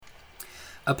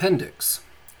Appendix.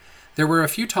 There were a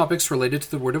few topics related to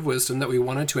the Word of Wisdom that we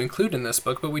wanted to include in this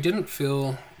book, but we didn't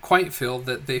quite feel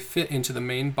that they fit into the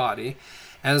main body,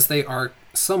 as they are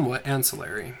somewhat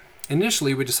ancillary.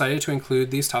 Initially, we decided to include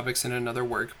these topics in another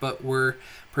work, but were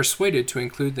persuaded to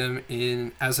include them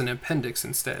as an appendix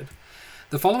instead.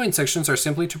 The following sections are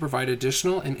simply to provide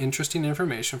additional and interesting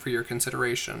information for your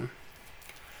consideration.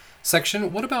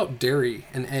 Section, what about dairy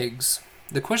and eggs?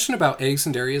 The question about eggs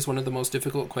and dairy is one of the most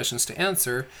difficult questions to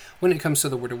answer when it comes to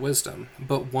the Word of Wisdom,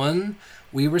 but one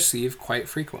we receive quite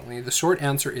frequently. The short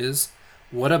answer is,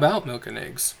 what about milk and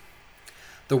eggs?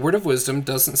 The Word of Wisdom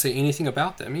doesn't say anything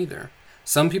about them either.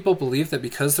 Some people believe that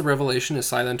because the revelation is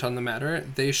silent on the matter,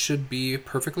 they should be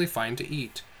perfectly fine to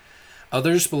eat.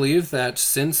 Others believe that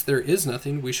since there is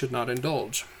nothing, we should not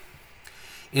indulge.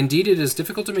 Indeed, it is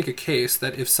difficult to make a case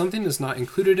that if something is not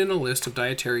included in a list of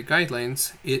dietary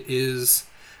guidelines, it is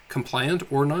compliant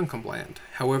or non-compliant.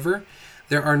 However,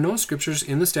 there are no scriptures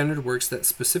in the standard works that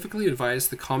specifically advise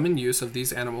the common use of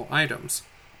these animal items.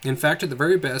 In fact, at the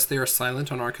very best, they are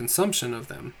silent on our consumption of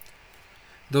them.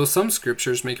 Though some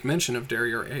scriptures make mention of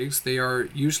dairy or eggs, they are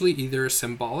usually either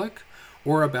symbolic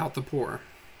or about the poor.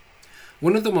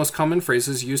 One of the most common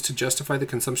phrases used to justify the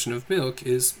consumption of milk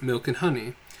is milk and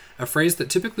honey, a phrase that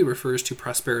typically refers to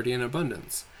prosperity and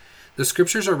abundance. The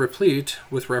scriptures are replete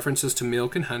with references to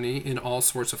milk and honey in all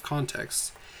sorts of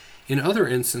contexts. In other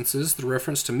instances, the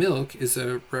reference to milk is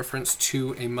a reference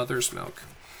to a mother's milk.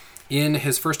 In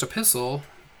his first epistle,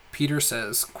 Peter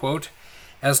says, quote,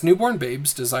 "As newborn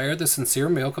babes desire the sincere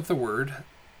milk of the word,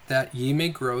 that ye may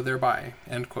grow thereby."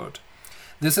 End quote.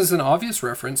 This is an obvious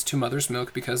reference to mother's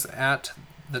milk because at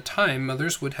the time,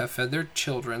 mothers would have fed their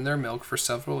children their milk for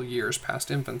several years past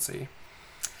infancy.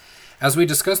 As we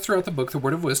discussed throughout the book, the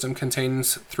Word of Wisdom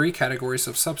contains three categories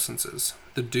of substances: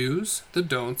 the do's, the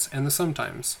don'ts, and the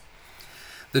sometimes.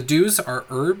 The do's are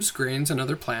herbs, grains, and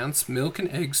other plants. Milk and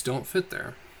eggs don't fit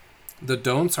there. The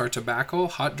don'ts are tobacco,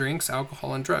 hot drinks,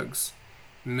 alcohol, and drugs.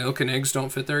 Milk and eggs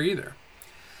don't fit there either.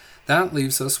 That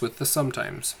leaves us with the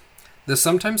sometimes. The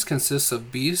sometimes consists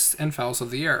of beasts and fowls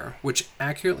of the air, which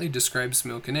accurately describes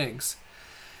milk and eggs.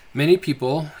 Many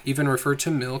people even refer to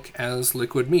milk as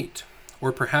liquid meat,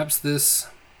 or perhaps this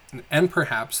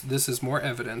is more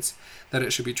evidence that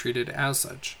it should be treated as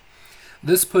such.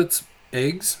 This puts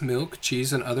eggs, milk,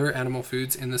 cheese, and other animal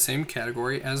foods in the same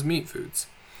category as meat foods,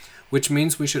 which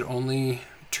means we should only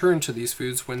turn to these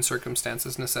foods when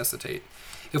circumstances necessitate.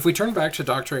 If we turn back to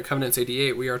Doctrine and Covenants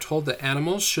 88, we are told that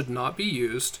animals should not be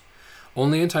used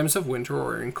only in times of winter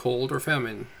or in cold or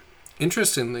famine.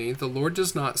 Interestingly, the Lord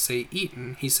does not say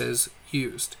eaten, he says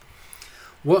used.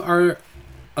 What are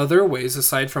other ways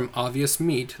aside from obvious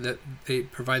meat that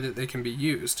they can be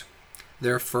used?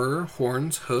 Their fur,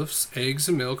 horns, hoofs, eggs,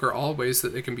 and milk are all ways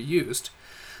that they can be used.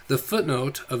 The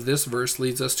footnote of this verse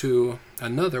leads us to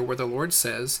another where the Lord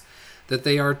says that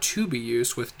they are to be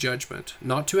used with judgment,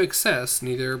 not to excess,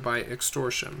 neither by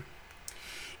extortion.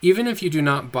 Even if you do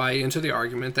not buy into the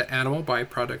argument that animal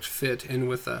byproducts fit in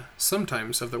with the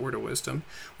sometimes of the Word of Wisdom,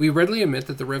 we readily admit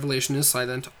that the revelation is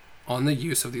silent on the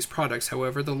use of these products.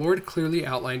 However, the Lord clearly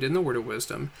outlined in the Word of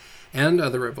Wisdom and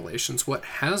other revelations what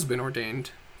has been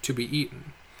ordained to be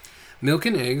eaten. Milk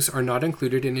and eggs are not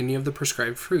included in any of the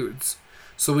prescribed foods,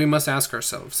 so we must ask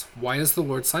ourselves, why is the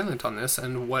Lord silent on this,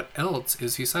 and what else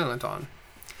is he silent on?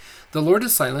 The Lord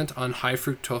is silent on high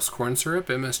fructose corn syrup,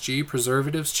 MSG,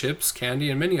 preservatives, chips,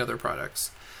 candy, and many other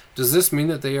products. Does this mean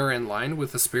that they are in line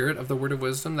with the spirit of the Word of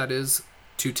Wisdom, that is,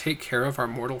 to take care of our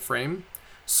mortal frame?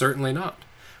 Certainly not.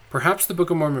 Perhaps the Book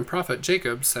of Mormon prophet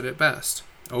Jacob said it best.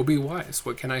 "Oh, be wise,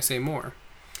 what can I say more?"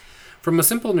 From a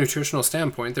simple nutritional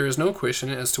standpoint, there is no question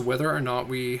as to whether or not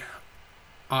we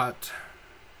ought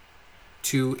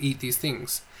to eat these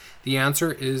things. The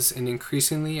answer is an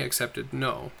increasingly accepted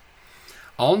no.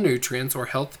 All nutrients or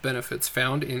health benefits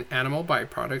found in animal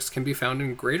byproducts can be found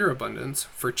in greater abundance,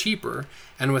 for cheaper,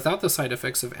 and without the side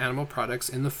effects of animal products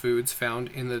in the foods found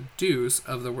in the do's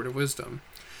of the Word of Wisdom.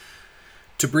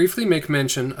 To briefly make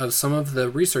mention of some of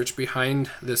the research behind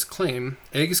this claim,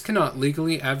 eggs cannot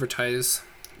legally advertise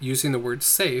using the words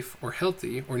safe or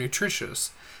healthy or nutritious.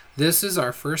 This is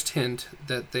our first hint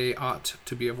that they ought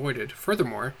to be avoided.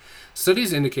 Furthermore,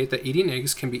 studies indicate that eating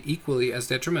eggs can be equally as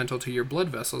detrimental to your blood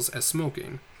vessels as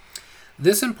smoking.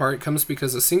 This in part comes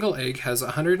because a single egg has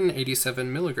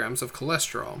 187 milligrams of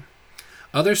cholesterol.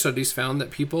 Other studies found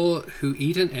that people who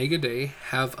eat an egg a day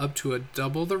have up to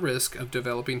double the risk of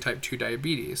developing type 2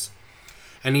 diabetes.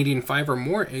 And eating 5 or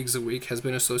more eggs a week has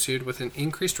been associated with an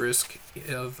increased risk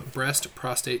of breast,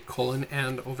 prostate, colon,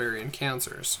 and ovarian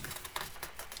cancers.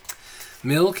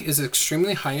 Milk is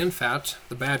extremely high in fat,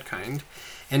 the bad kind,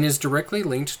 and is directly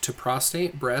linked to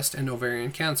prostate, breast, and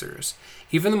ovarian cancers.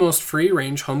 Even the most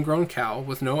free-range homegrown cow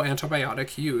with no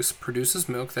antibiotic use produces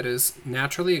milk that is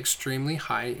naturally extremely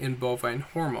high in bovine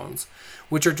hormones,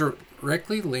 which are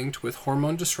directly linked with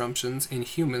hormone disruptions in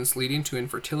humans leading to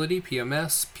infertility,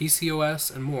 PMS,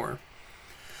 PCOS, and more.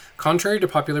 Contrary to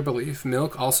popular belief,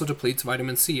 milk also depletes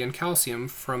vitamin C and calcium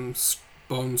from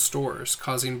bone stores,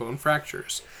 causing bone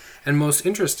fractures. And most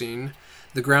interesting,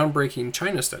 the groundbreaking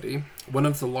China study, one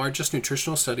of the largest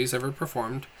nutritional studies ever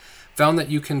performed, found that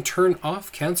you can turn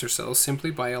off cancer cells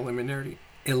simply by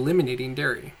eliminating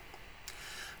dairy.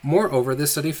 Moreover,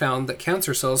 this study found that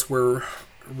cancer cells were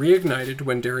reignited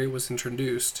when dairy was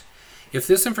introduced. If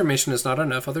this information is not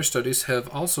enough, other studies have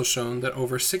also shown that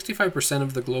over 65%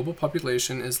 of the global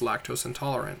population is lactose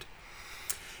intolerant.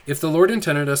 If the Lord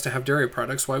intended us to have dairy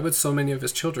products, why would so many of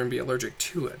his children be allergic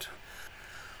to it?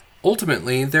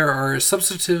 Ultimately, there are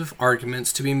substantive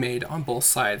arguments to be made on both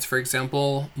sides. For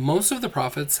example, most of the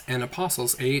prophets and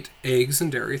apostles ate eggs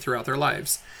and dairy throughout their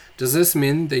lives. Does this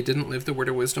mean they didn't live the word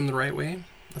of wisdom the right way?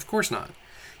 Of course not.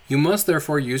 You must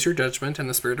therefore use your judgment and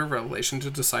the spirit of revelation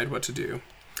to decide what to do.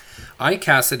 I,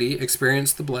 Cassidy,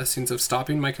 experienced the blessings of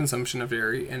stopping my consumption of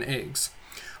dairy and eggs.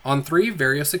 On 3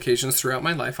 various occasions throughout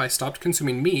my life, I stopped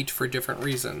consuming meat for different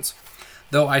reasons.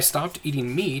 Though I stopped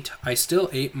eating meat, I still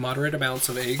ate moderate amounts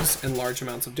of eggs and large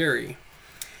amounts of dairy.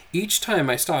 Each time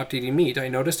I stopped eating meat, I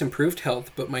noticed improved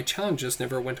health, but my challenges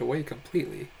never went away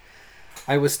completely.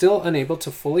 I was still unable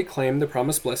to fully claim the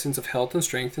promised blessings of health and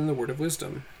strength in the word of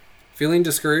wisdom. Feeling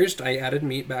discouraged, I added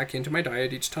meat back into my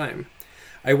diet each time.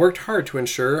 I worked hard to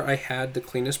ensure I had the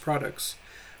cleanest products.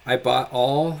 I bought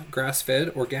all grass-fed,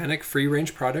 organic,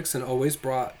 free-range products and always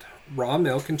brought raw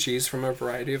milk and cheese from a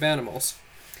variety of animals.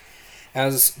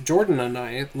 As Jordan and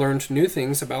I learned new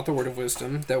things about the word of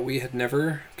wisdom that we had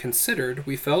never considered,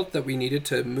 we felt that we needed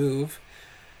to move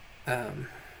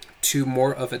to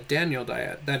more of a Daniel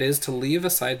diet. That is, to leave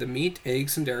aside the meat,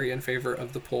 eggs, and dairy in favor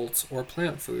of the poults or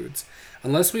plant foods,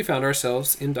 unless we found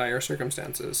ourselves in dire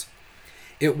circumstances.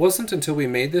 It wasn't until we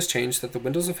made this change that the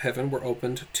windows of heaven were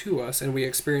opened to us and we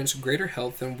experienced greater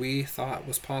health than we thought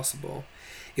was possible.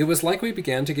 It was like we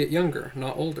began to get younger,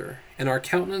 not older, and our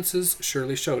countenances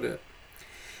surely showed it.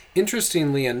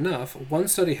 Interestingly enough, one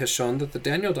study has shown that the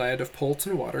Daniel diet of poults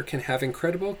and water can have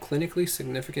incredible, clinically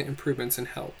significant improvements in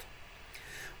health.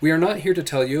 We are not here to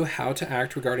tell you how to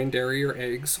act regarding dairy or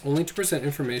eggs, only to present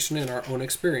information in our own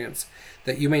experience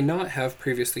that you may not have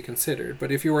previously considered.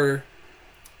 But if you are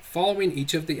following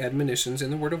each of the admonitions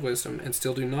in the word of wisdom and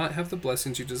still do not have the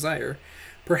blessings you desire,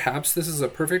 perhaps this is a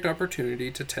perfect opportunity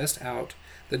to test out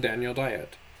the Daniel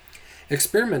diet.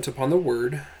 Experiment upon the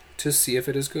word to see if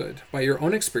it is good. By your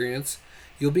own experience,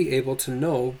 you'll be able to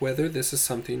know whether this is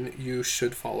something you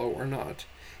should follow or not.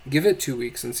 Give it 2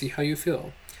 weeks and see how you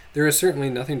feel. There is certainly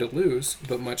nothing to lose,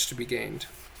 but much to be gained.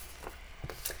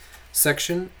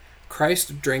 Section: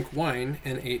 Christ drank wine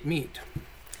and ate meat.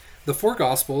 The 4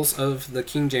 Gospels of the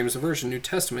King James Version New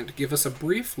Testament give us a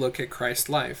brief look at Christ's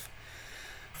life.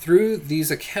 Though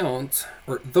these accounts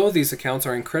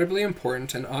are incredibly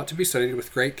important and ought to be studied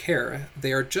with great care,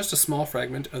 they are just a small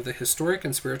fragment of the historic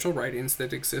and spiritual writings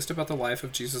that exist about the life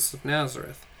of Jesus of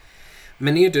Nazareth.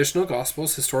 Many additional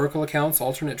Gospels, historical accounts,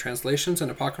 alternate translations,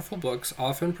 and apocryphal books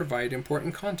often provide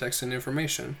important context and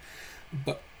information,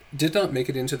 but did not make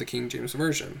it into the King James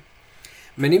Version.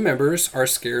 Many members are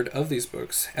scared of these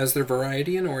books, as their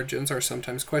variety and origins are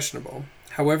sometimes questionable.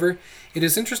 However, it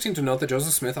is interesting to note that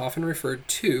Joseph Smith often referred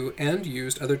to and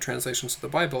used other translations of the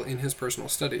Bible in his personal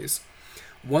studies.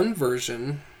 One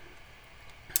version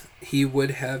he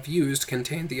would have used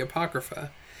contained the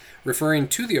Apocrypha. Referring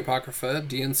to the Apocrypha,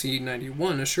 D&C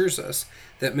 91 assures us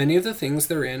that many of the things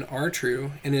therein are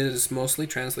true, and it is mostly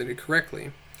translated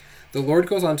correctly. The Lord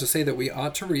goes on to say that we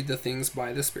ought to read the things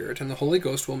by the Spirit, and the Holy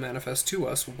Ghost will manifest to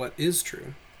us what is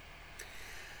true.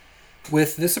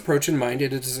 With this approach in mind,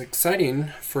 it is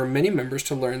exciting for many members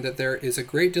to learn that there is a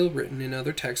great deal written in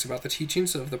other texts about the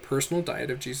teachings of the personal diet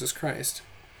of Jesus Christ.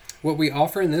 What we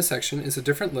offer in this section is a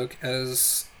different look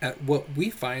at what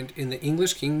we find in the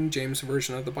English King James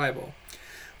Version of the Bible.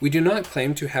 We do not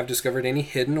claim to have discovered any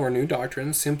hidden or new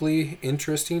doctrines, simply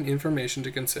interesting information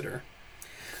to consider.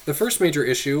 The first major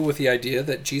issue with the idea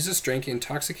that Jesus drank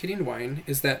intoxicating wine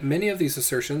is that many of these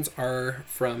assertions are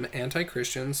from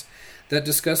anti-Christians that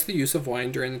discuss the use of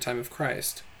wine during the time of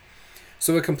Christ.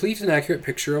 So a complete and accurate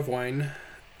picture of wine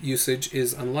usage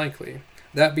is unlikely.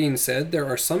 That being said, there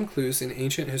are some clues in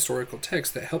ancient historical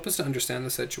texts that help us to understand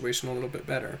the situation a little bit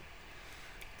better.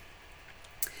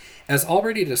 As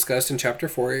already discussed in chapter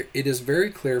 4, it is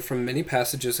very clear from many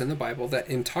passages in the Bible that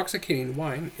intoxicating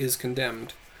wine is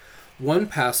condemned. One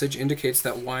passage indicates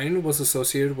that wine was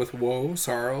associated with woe,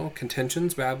 sorrow,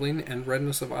 contentions, babbling, and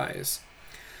redness of eyes.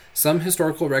 Some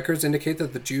historical records indicate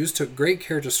that the Jews took great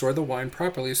care to store the wine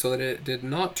properly so that it did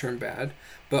not turn bad,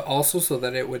 but also so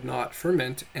that it would not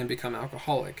ferment and become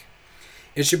alcoholic.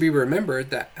 It should be remembered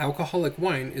that alcoholic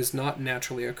wine is not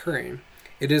naturally occurring.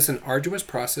 It is an arduous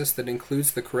process that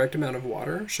includes the correct amount of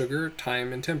water, sugar,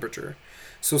 time, and temperature.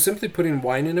 So simply putting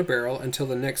wine in a barrel until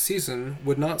the next season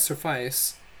would not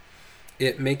suffice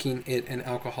it, making it an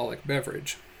alcoholic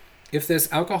beverage. If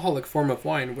this alcoholic form of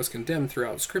wine was condemned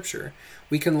throughout Scripture,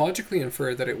 we can logically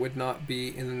infer that it would not be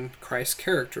in Christ's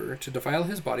character to defile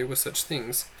his body with such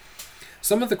things.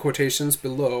 Some of the quotations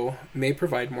below may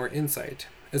provide more insight.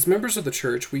 As members of the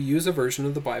Church, we use a version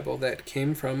of the Bible that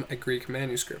came from a Greek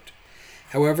manuscript.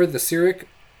 However, the Syriac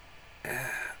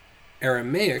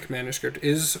Aramaic manuscript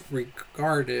is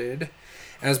regarded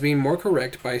as being more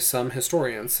correct by some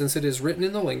historians, since it is written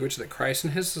in the language that Christ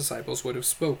and his disciples would have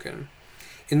spoken.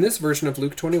 In this version of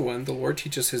Luke 21, the Lord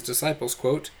teaches his disciples,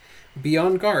 quote, "Be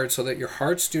on guard so that your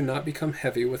hearts do not become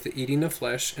heavy with the eating of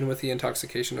flesh and with the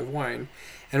intoxication of wine,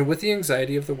 and with the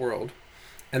anxiety of the world.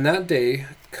 And that day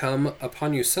come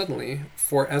upon you suddenly,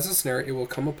 for as a snare it will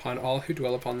come upon all who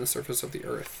dwell upon the surface of the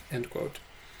earth." End quote.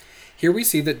 Here we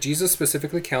see that Jesus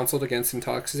specifically counseled against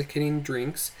intoxicating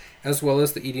drinks as well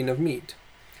as the eating of meat.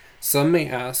 Some may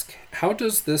ask, how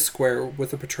does this square with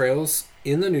the portrayals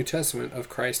in the New Testament of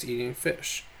Christ eating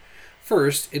fish?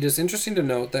 First, it is interesting to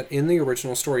note that in the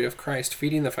original story of Christ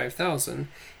feeding the 5,000,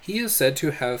 he is said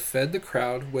to have fed the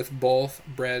crowd with both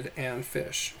bread and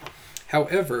fish.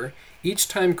 However, each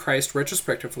time Christ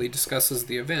retrospectively discusses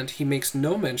the event, he makes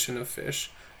no mention of fish,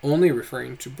 only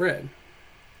referring to bread.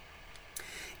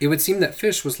 It would seem that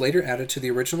fish was later added to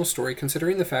the original story,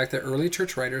 considering the fact that early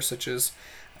church writers such as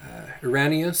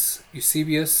Irenaeus,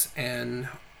 Eusebius, and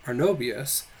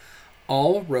Arnobius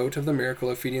all wrote of the miracle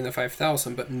of feeding the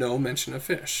 5,000, but no mention of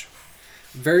fish.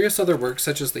 Various other works,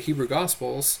 such as the Hebrew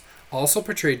Gospels, also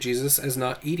portrayed Jesus as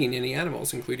not eating any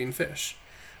animals, including fish.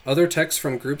 Other texts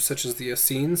from groups such as the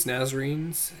Essenes,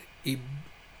 Nazarenes,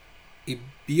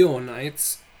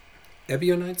 Ebionites,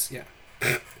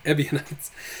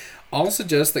 all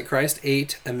suggest that Christ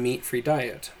ate a meat-free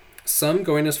diet, some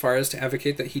going as far as to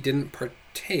advocate that he didn't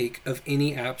partake of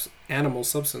any animal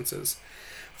substances.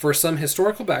 For some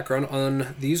historical background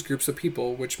on these groups of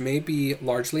people, which may be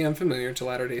largely unfamiliar to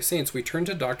Latter-day Saints, we turn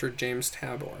to Dr. James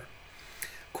Tabor.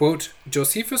 Quote,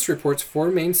 Josephus reports 4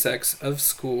 main sects of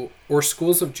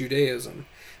schools of Judaism: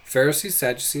 Pharisees,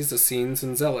 Sadducees, Essenes,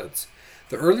 and Zealots.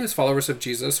 The earliest followers of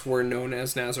Jesus were known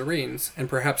as Nazarenes, and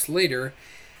perhaps later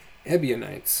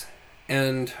Ebionites,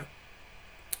 and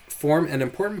form an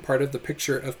important part of the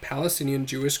picture of Palestinian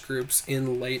Jewish groups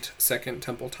in late Second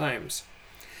Temple times.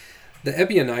 The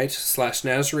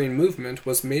Ebionite/Nazarene movement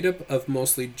was made up of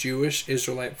mostly Jewish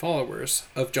Israelite followers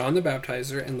of John the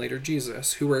Baptizer and later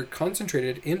Jesus, who were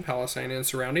concentrated in Palestine and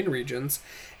surrounding regions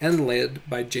and led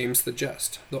by James the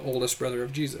Just, the oldest brother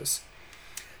of Jesus.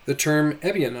 The term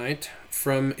Ebionite,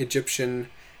 from Egyptian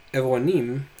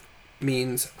Evonim,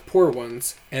 means poor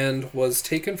ones, and was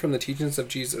taken from the teachings of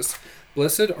Jesus.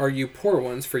 Blessed are you poor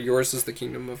ones, for yours is the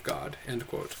kingdom of God. End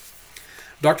quote.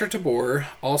 Dr. Tabor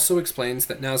also explains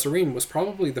that Nazarene was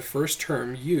probably the first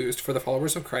term used for the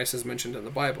followers of Christ as mentioned in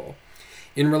the Bible.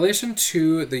 In relation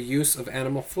to the use of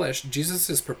animal flesh, Jesus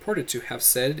is purported to have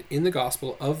said in the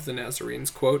Gospel of the Nazarenes,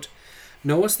 quote,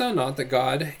 Knowest thou not that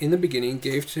God in the beginning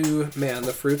gave to man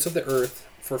the fruits of the earth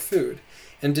for food,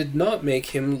 and did not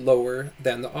make him lower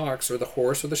than the ox or the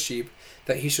horse or the sheep,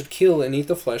 that he should kill and eat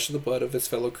the flesh of the blood of his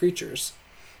fellow creatures?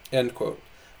 End quote.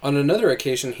 On another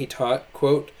occasion he taught,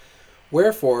 quote,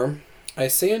 Wherefore, I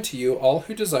say unto you, all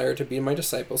who desire to be my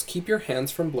disciples, keep your hands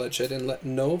from bloodshed, and let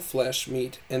no flesh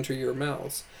meat enter your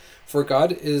mouths. For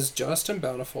God is just and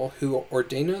bountiful, who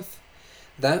ordaineth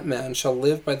that man shall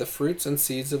live by the fruits and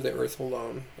seeds of the earth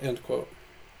alone. End quote.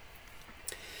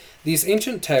 These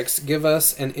ancient texts give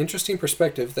us an interesting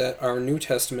perspective that our New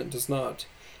Testament does not.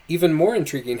 Even more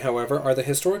intriguing, however, are the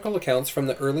historical accounts from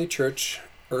the early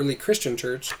Christian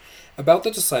church about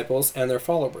the disciples and their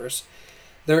followers.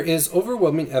 There is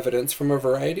overwhelming evidence from a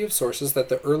variety of sources that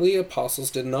the early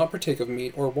apostles did not partake of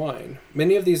meat or wine.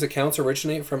 Many of these accounts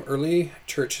originate from early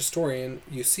church historian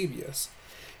Eusebius.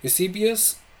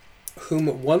 Eusebius,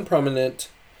 whom one prominent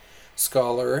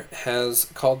scholar has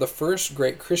called the first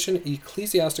great Christian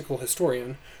ecclesiastical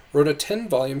historian, wrote a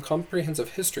 10-volume comprehensive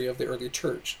history of the early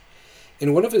church.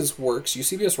 In one of his works,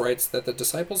 Eusebius writes that the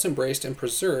disciples embraced and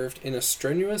preserved in a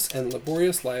strenuous and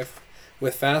laborious life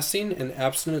with fasting and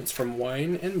abstinence from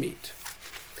wine and meat.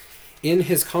 In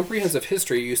his comprehensive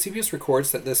history, Eusebius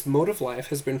records that this mode of life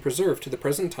has been preserved to the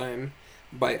present time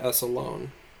by us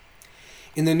alone.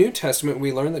 In the New Testament,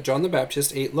 we learn that John the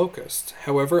Baptist ate locusts.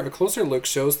 However, a closer look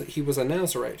shows that he was a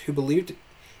Nazarite who believed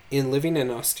in living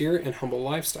an austere and humble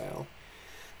lifestyle.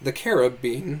 The carob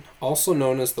bean, also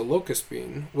known as the locust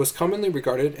bean, was commonly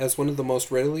regarded as one of the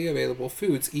most readily available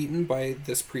foods eaten by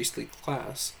this priestly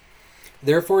class.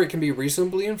 Therefore, it can be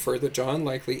reasonably inferred that John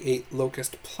likely ate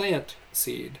locust plant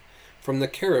seed from the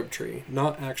carob tree,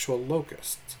 not actual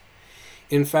locusts.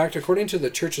 In fact, according to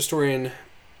the church historian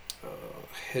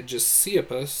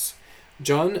Hegesippus,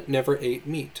 John never ate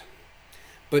meat.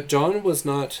 But John was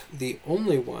not the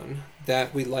only one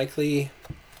that we likely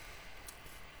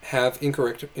have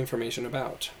incorrect information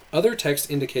about. Other texts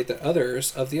indicate that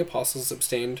others of the apostles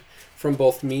abstained from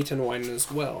both meat and wine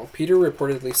as well. Peter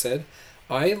reportedly said,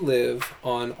 "I live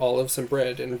on olives and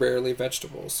bread and rarely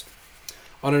vegetables."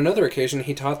 On another occasion,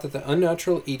 he taught that the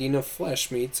unnatural eating of flesh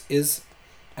meats is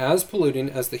as polluting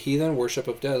as the heathen worship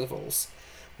of devils,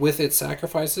 with its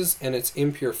sacrifices and its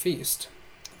impure feast.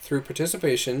 Through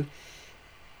participation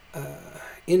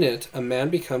in it, a man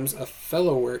becomes a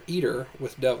fellow eater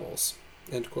with devils.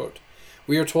 End quote.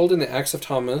 We are told in the Acts of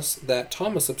Thomas that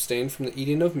Thomas abstained from the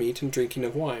eating of meat and drinking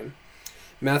of wine.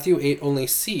 Matthew ate only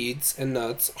seeds and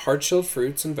nuts, hard-shelled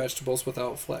fruits and vegetables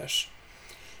without flesh.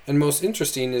 And most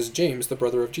interesting is James, the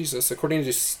brother of Jesus. According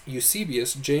to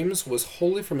Eusebius, James was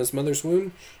holy from his mother's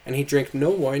womb, and he drank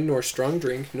no wine nor strong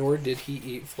drink, nor did he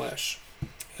eat flesh.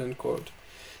 End quote.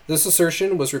 This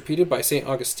assertion was repeated by St.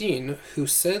 Augustine, who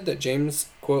said that James,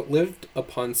 quote, lived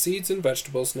upon seeds and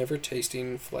vegetables, never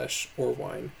tasting flesh or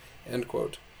wine. End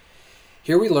quote.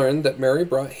 Here we learn that Mary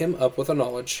brought him up with a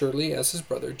knowledge surely as his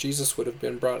brother Jesus would have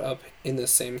been brought up in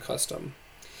this same custom.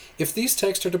 If these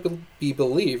texts are to be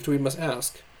believed, we must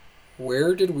ask,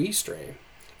 where did we stray?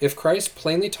 If Christ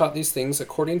plainly taught these things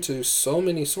according to so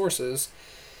many sources,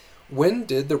 when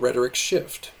did the rhetoric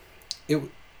shift? It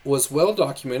was well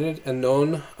documented and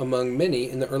known among many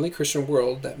in the early Christian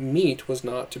world that meat was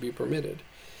not to be permitted.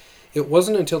 It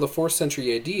wasn't until the 4th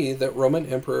century AD that Roman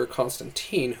Emperor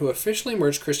Constantine, who officially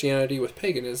merged Christianity with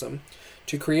paganism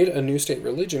to create a new state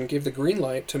religion, gave the green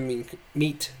light to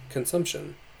meat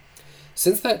consumption.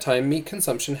 Since that time, meat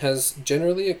consumption has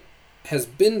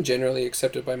been generally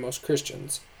accepted by most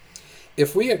Christians.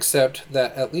 If we accept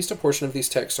that at least a portion of these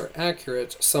texts are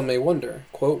accurate, some may wonder,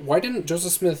 quote, why didn't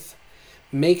Joseph Smith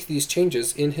make these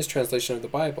changes in his translation of the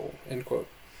Bible? End quote.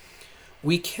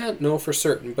 We can't know for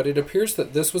certain, but it appears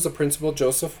that this was a principle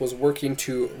Joseph was working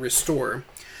to restore.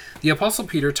 The Apostle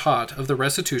Peter taught of the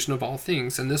restitution of all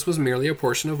things, and this was merely a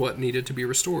portion of what needed to be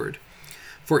restored.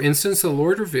 For instance, the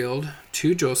Lord revealed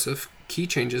to Joseph key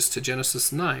changes to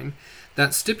Genesis 9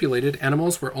 that stipulated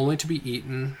animals were only to be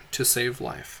eaten to save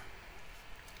life.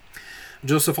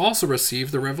 Joseph also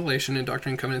received the revelation in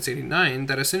Doctrine and Covenants 89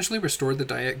 that essentially restored the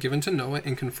diet given to Noah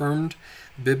and confirmed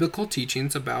biblical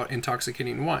teachings about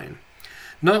intoxicating wine.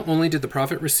 Not only did the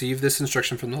prophet receive this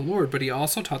instruction from the Lord, but he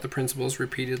also taught the principles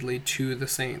repeatedly to the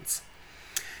saints.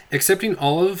 Accepting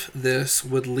all of this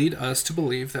would lead us to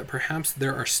believe that perhaps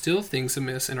there are still things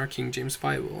amiss in our King James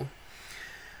Bible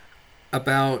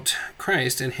about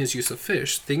Christ and his use of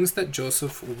fish, things that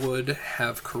Joseph would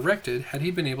have corrected had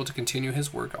he been able to continue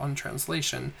his work on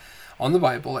translation on the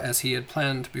Bible as he had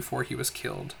planned before he was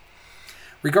killed.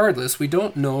 Regardless, we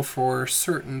don't know for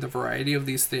certain the variety of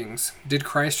these things. Did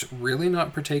Christ really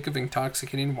not partake of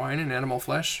intoxicating wine and animal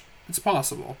flesh? It's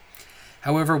possible.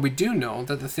 However, we do know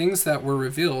that the things that were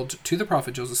revealed to the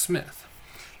prophet Joseph Smith,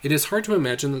 it is hard to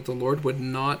imagine that the Lord would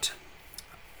not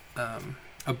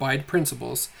abide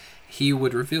principles he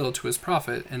would reveal to his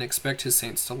prophet and expect his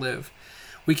saints to live.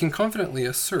 We can confidently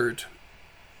assert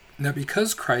that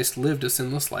because Christ lived a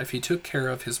sinless life, he took care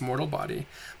of his mortal body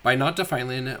by not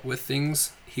defiling it with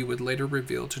things he would later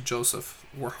reveal to Joseph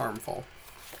were harmful.